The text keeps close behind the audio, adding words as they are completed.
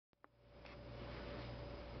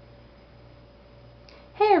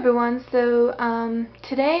Hey everyone, so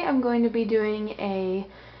today I'm going to be doing a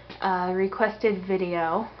requested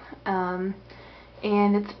video, and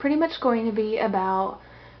it's pretty much going to be about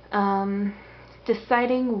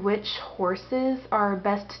deciding which horses are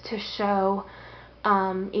best to show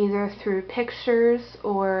either through pictures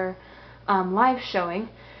or live showing,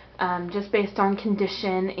 just based on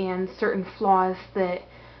condition and certain flaws that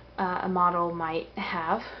a model might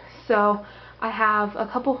have. So I have a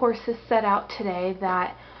couple horses set out today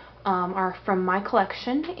that are from my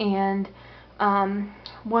collection, and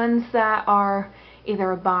ones that are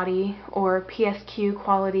either a body or PSQ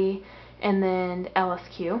quality and then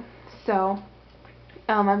LSQ. So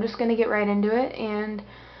I'm just going to get right into it and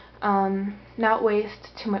not waste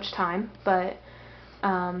too much time, but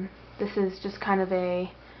this is just kind of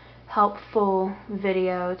a helpful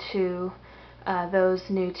video to those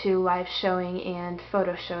new to live showing and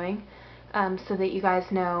photo showing, so that you guys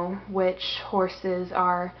know which horses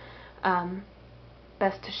are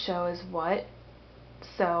best to show as what.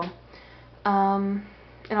 So and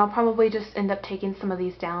I'll probably just end up taking some of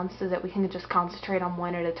these down so that we can just concentrate on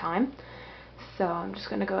one at a time. So I'm just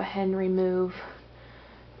going to go ahead and remove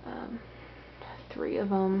 3 of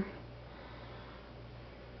them.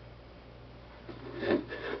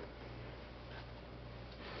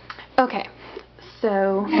 Okay,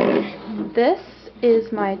 so this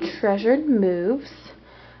is my Treasured Moves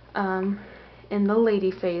in the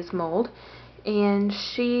Lady Phase mold, and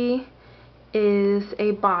she is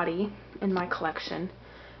a body in my collection.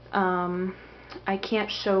 I can't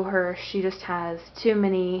show her, she just has too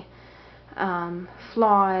many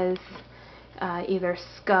flaws, either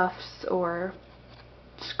scuffs or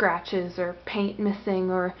scratches or paint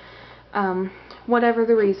missing or whatever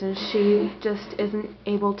the reason. She just isn't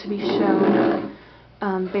able to be shown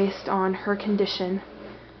based on her condition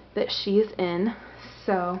that she's in.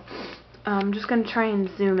 So I'm just going to try and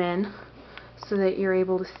zoom in so that you're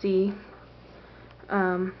able to see.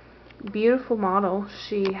 Beautiful model.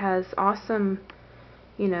 She has awesome,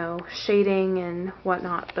 you know, shading and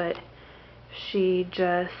whatnot, but she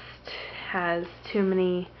just has too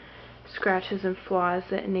many scratches and flaws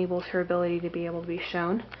that enables her ability to be able to be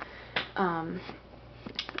shown.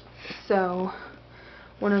 So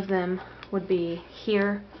one of them would be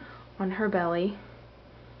here on her belly.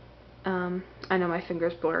 I know my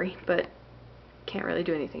finger's blurry, but can't really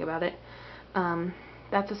do anything about it.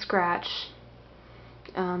 That's a scratch.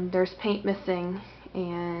 There's paint missing,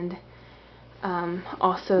 and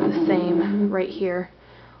also the same right here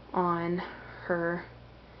on her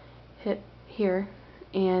hip here.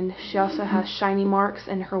 And she also has shiny marks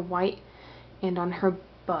in her white and on her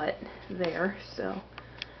butt there, so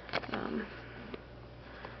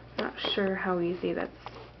not sure how easy that's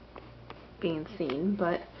being seen,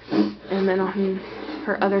 but and then on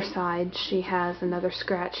her other side she has another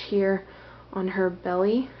scratch here on her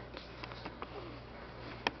belly.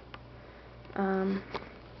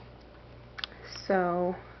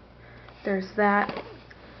 So there's that.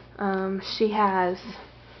 She has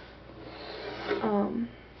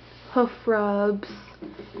hoof rubs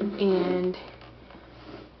and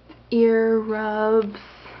ear rubs.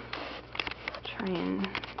 Try and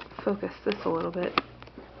focus this a little bit,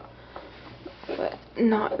 but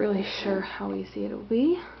not really sure how easy it'll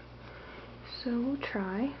be, so we'll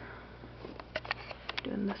try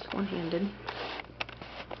doing this one-handed.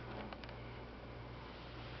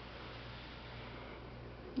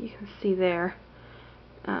 You can see there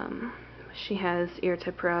she has ear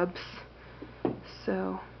tip rubs,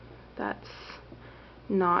 so that's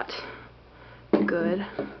not good.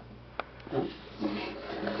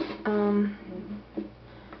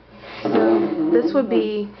 So this would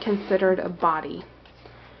be considered a body.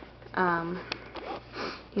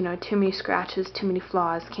 You know, too many scratches, too many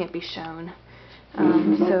flaws, can't be shown.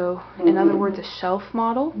 So in other words, a shelf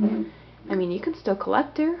model. I mean, you can still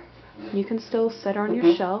collect her, you can still set her on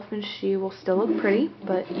your shelf and she will still look pretty,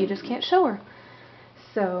 but you just can't show her.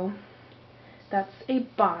 So that's a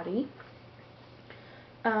body.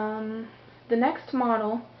 The next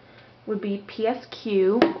model would be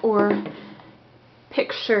PSQ, or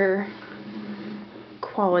picture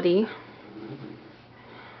quality.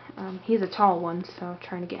 He's a tall one, so I'm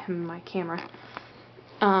trying to get him in my camera.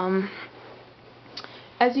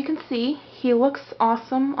 As you can see, he looks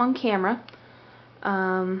awesome on camera.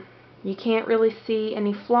 You can't really see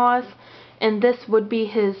any flaws, and this would be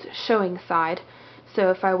his showing side. So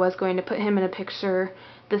if I was going to put him in a picture,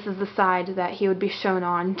 this is the side that he would be shown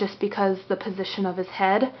on, just because the position of his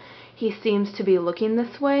head, he seems to be looking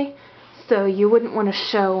this way. So you wouldn't want to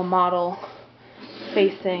show a model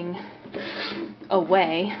facing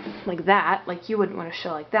away like that. Like, you wouldn't want to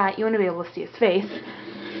show like that. You want to be able to see his face.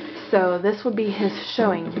 So this would be his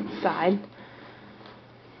showing side,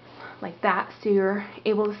 like that, so you're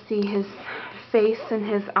able to see his face and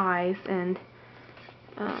his eyes and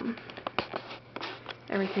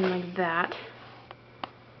everything like that,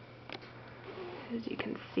 as you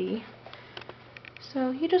can see.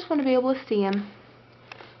 So you just want to be able to see him.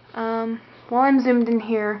 While I'm zoomed in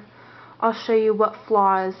here, I'll show you what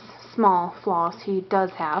flaws, small flaws, he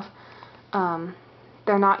does have.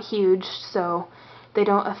 They're not huge, so they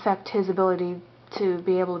don't affect his ability to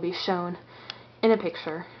be able to be shown in a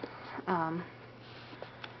picture.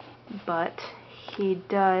 But he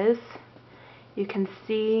does, you can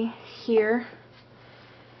see here,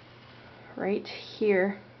 right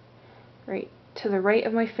here, right to the right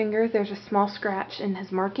of my finger, there's a small scratch in his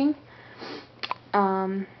marking.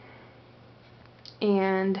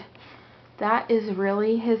 And that is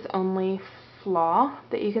really his only flaw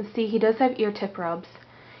that you can see. He does have ear tip rubs.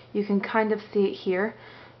 You can kind of see it here,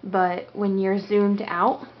 but when you're zoomed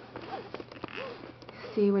out,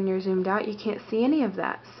 when you're zoomed out, you can't see any of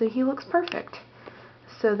that. So he looks perfect.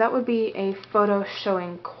 So that would be a photo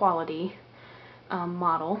showing quality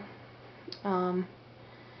model. You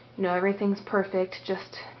know, everything's perfect,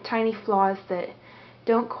 just tiny flaws that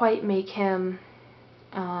don't quite make him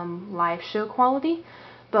live show quality,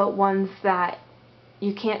 but ones that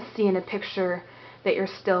you can't see in a picture that you're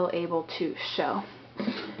still able to show.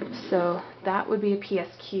 So that would be a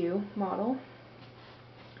PSQ model.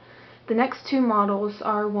 The next two models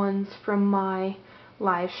are ones from my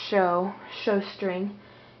live show string,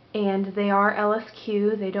 and they are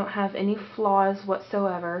LSQ. They don't have any flaws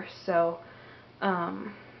whatsoever, so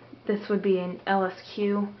this would be an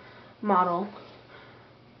LSQ model.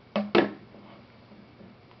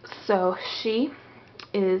 So she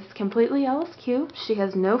is completely LSQ. She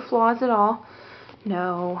has no flaws at all.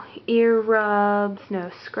 No ear rubs,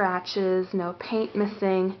 no scratches, no paint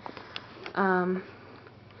missing.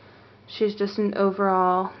 She's just an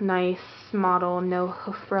overall nice model, no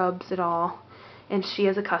hoof rubs at all, and she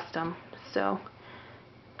is a custom. So,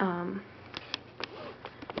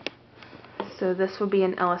 so this would be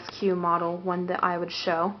an LSQ model, one that I would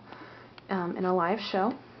show in a live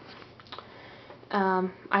show.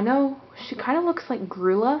 I know she kind of looks like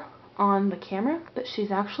Grula on the camera, but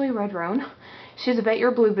she's actually Red Roan. She's a Bet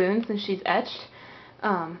Your Blue Boons, and she's etched.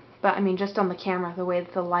 But I mean, just on the camera, the way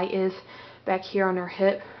that the light is back here on her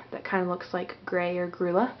hip, that kind of looks like Gray or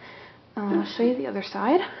Grula. I'll show you the other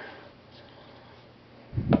side.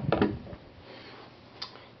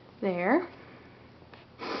 There.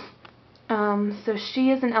 So she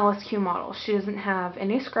is an LSQ model. She doesn't have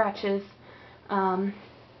any scratches, and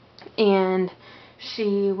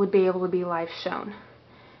she would be able to be live shown.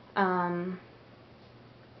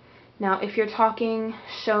 Now, if you're talking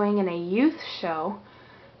showing in a youth show,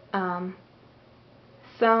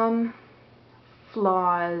 some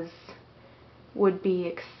flaws would be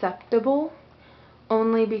acceptable,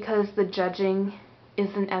 only because the judging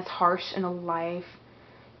isn't as harsh in a live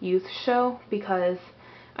youth show, because,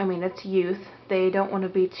 I mean, it's youth. They don't want to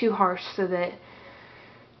be too harsh so that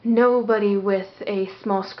nobody with a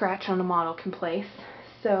small scratch on a model can place.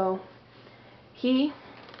 So he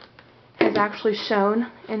has actually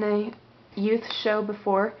shown in a youth show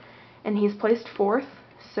before, and he's placed 4th.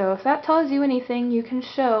 So if that tells you anything, you can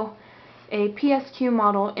show a PSQ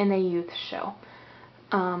model in a youth show.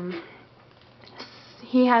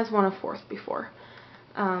 He has won a 4th before.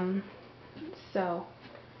 So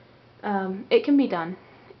it can be done.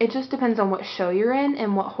 It just depends on what show you're in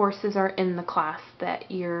and what horses are in the class that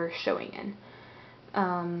you're showing in.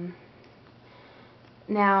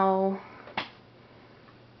 Now,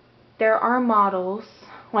 there are models,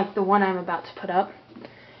 like the one I'm about to put up,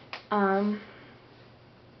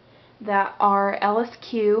 that are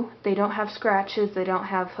LSQ. They don't have scratches, they don't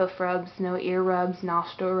have hoof rubs, no ear rubs,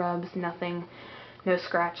 nostril rubs, nothing, no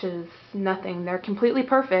scratches, nothing. They're completely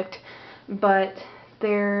perfect, but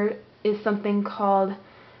there is something called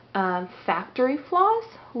factory flaws,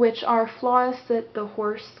 which are flaws that the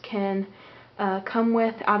horse can come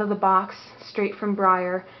with out of the box straight from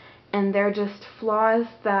Breyer, and they're just flaws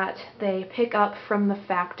that they pick up from the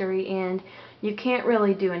factory, and you can't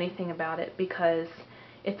really do anything about it because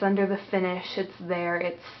it's under the finish, it's there,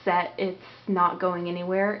 it's set, it's not going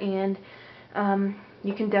anywhere, and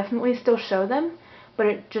you can definitely still show them, but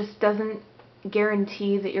it just doesn't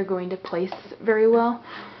guarantee that you're going to place very well.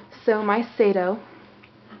 So my Sato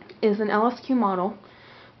is an LSQ model,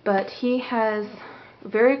 but he has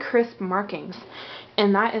very crisp markings,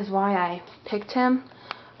 and that is why I picked him.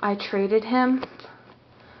 I traded him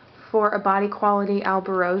for a body quality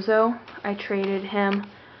Alborozo. I traded him,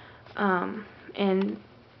 and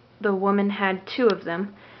the woman had 2 of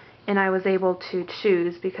them, and I was able to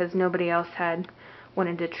choose because nobody else had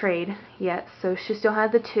wanted to trade yet. So she still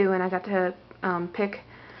had the two, and I got to pick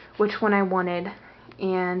which one I wanted.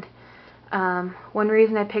 And one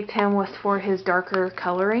reason I picked him was for his darker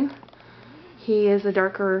coloring. He is a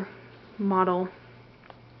darker model,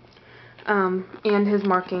 and his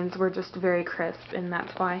markings were just very crisp, and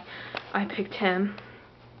that's why I picked him.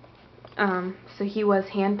 So he was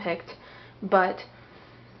handpicked, but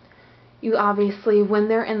you obviously, when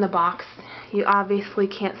they're in the box, you obviously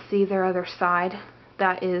can't see their other side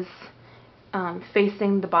that is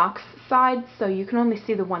facing the box side, so you can only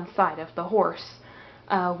see the one side of the horse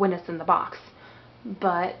when it's in the box.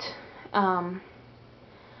 But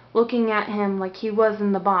looking at him like he was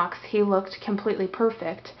in the box, he looked completely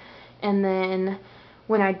perfect. And then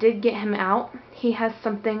when I did get him out, he has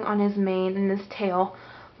something on his mane and his tail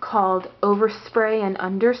called overspray and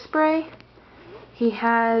underspray. He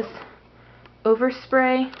has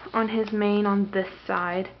overspray on his mane on this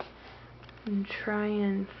side. And try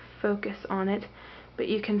and focus on it, but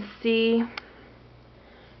you can see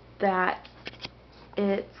that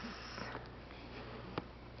it's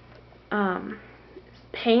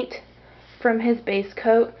paint from his base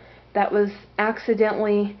coat that was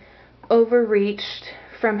accidentally overreached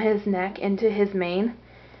from his neck into his mane,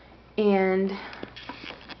 and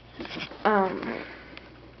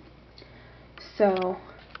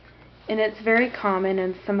and it's very common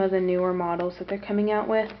in some of the newer models that they're coming out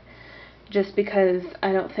with, just because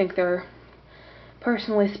I don't think they're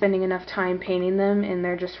personally spending enough time painting them, and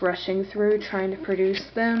they're just rushing through trying to produce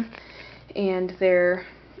them, and they're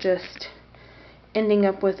just ending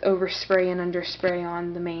up with overspray and underspray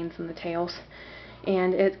on the manes and the tails.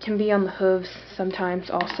 And it can be on the hooves sometimes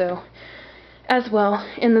also as well.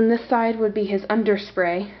 And then this side would be his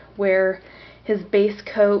underspray, where his base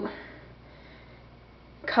coat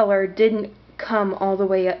color didn't come all the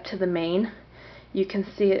way up to the mane. You can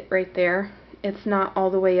see it right there. It's not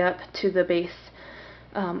all the way up to the base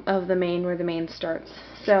of the mane where the mane starts.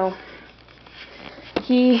 So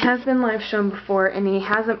he has been live shown before, and he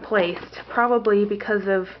hasn't placed, probably because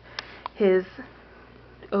of his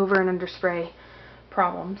over and underspray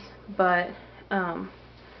problems. But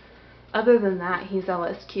other than that, he's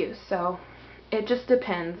LSQ. So it just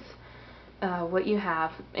depends what you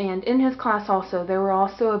have. And in his class also, there were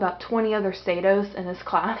also about 20 other Satos in his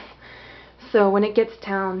class. So when it gets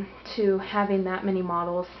down to having that many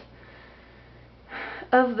models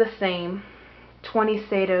of the same, 20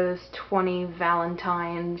 Satos, 20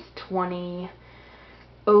 Valentines, 20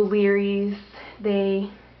 O'Learys,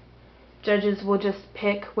 judges will just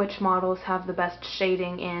pick which models have the best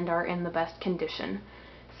shading and are in the best condition.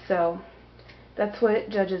 So that's what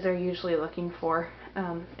judges are usually looking for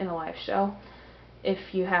in a live show,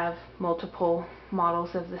 if you have multiple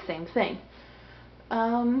models of the same thing.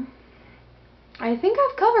 I think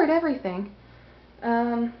I've covered everything.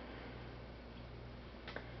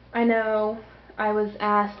 I know I was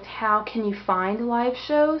asked, how can you find live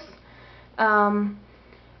shows?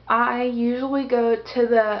 I usually go to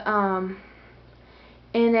the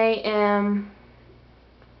NAMSHA,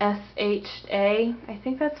 I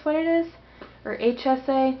think that's what it is, or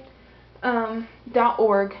HSA,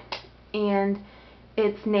 .org, and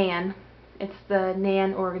it's NAN. It's the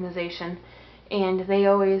NAN organization, and they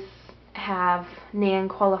always have NAN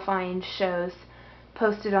qualifying shows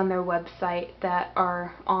posted on their website that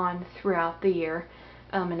are on throughout the year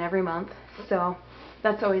and every month. So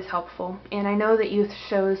that's always helpful. And I know that youth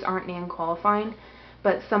shows aren't NAN qualifying,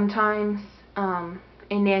 but sometimes a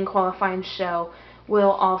NAN qualifying show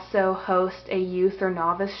will also host a youth or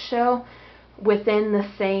novice show within the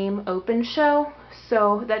same open show.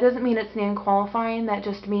 So that doesn't mean it's NAN qualifying, that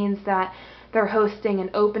just means that they're hosting an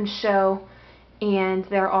open show and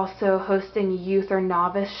they're also hosting a youth or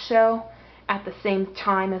novice show at the same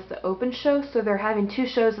time as the open show. So they're having two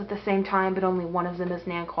shows at the same time, but only one of them is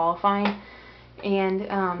NAN qualifying.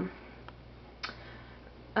 And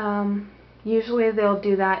usually they'll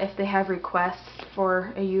do that if they have requests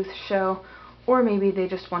for a youth show, or maybe they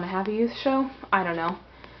just want to have a youth show. I don't know.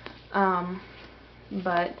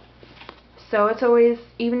 But so it's always,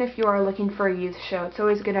 even if you are looking for a youth show, it's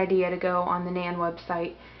always a good idea to go on the NAN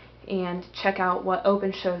website and check out what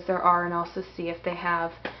open shows there are, and also see if they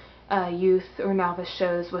have youth or novice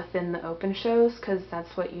shows within the open shows, because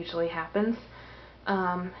that's what usually happens.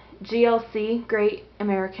 GLC, Great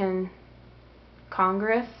American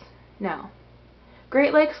Congress, no,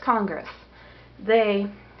 Great Lakes Congress, they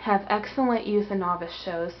have excellent youth and novice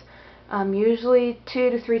shows, usually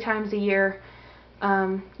 2 to 3 times a year,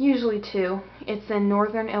 usually 2. It's in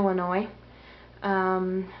northern Illinois,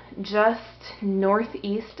 just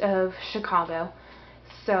northeast of Chicago.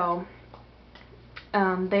 So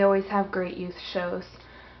they always have great youth shows.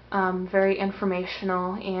 Very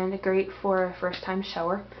informational and great for a first-time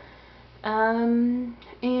shower. And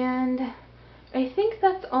I think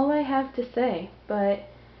that's all I have to say, but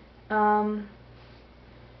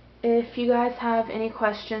if you guys have any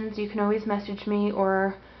questions, you can always message me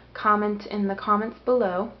or comment in the comments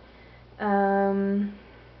below.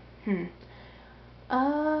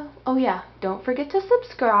 Oh yeah, don't forget to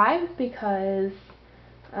subscribe because,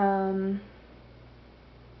 I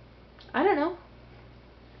don't know.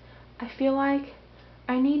 I feel like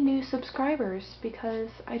I need new subscribers because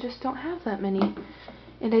I just don't have that many.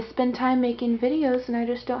 And I spend time making videos and I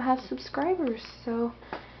just don't have subscribers. So,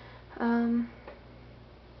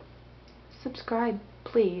 subscribe,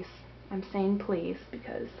 please. I'm saying please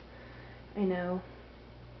because I know.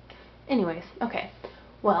 Anyways, okay.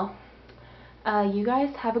 Well, you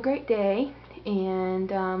guys have a great day,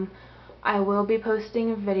 and I will be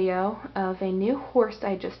posting a video of a new horse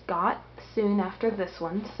I just got soon after this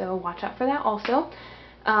one, so watch out for that also.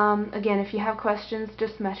 Again, if you have questions,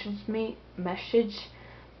 just message me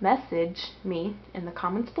in the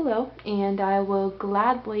comments below, and I will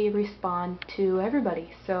gladly respond to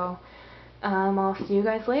everybody. So I'll see you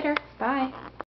guys later. Bye.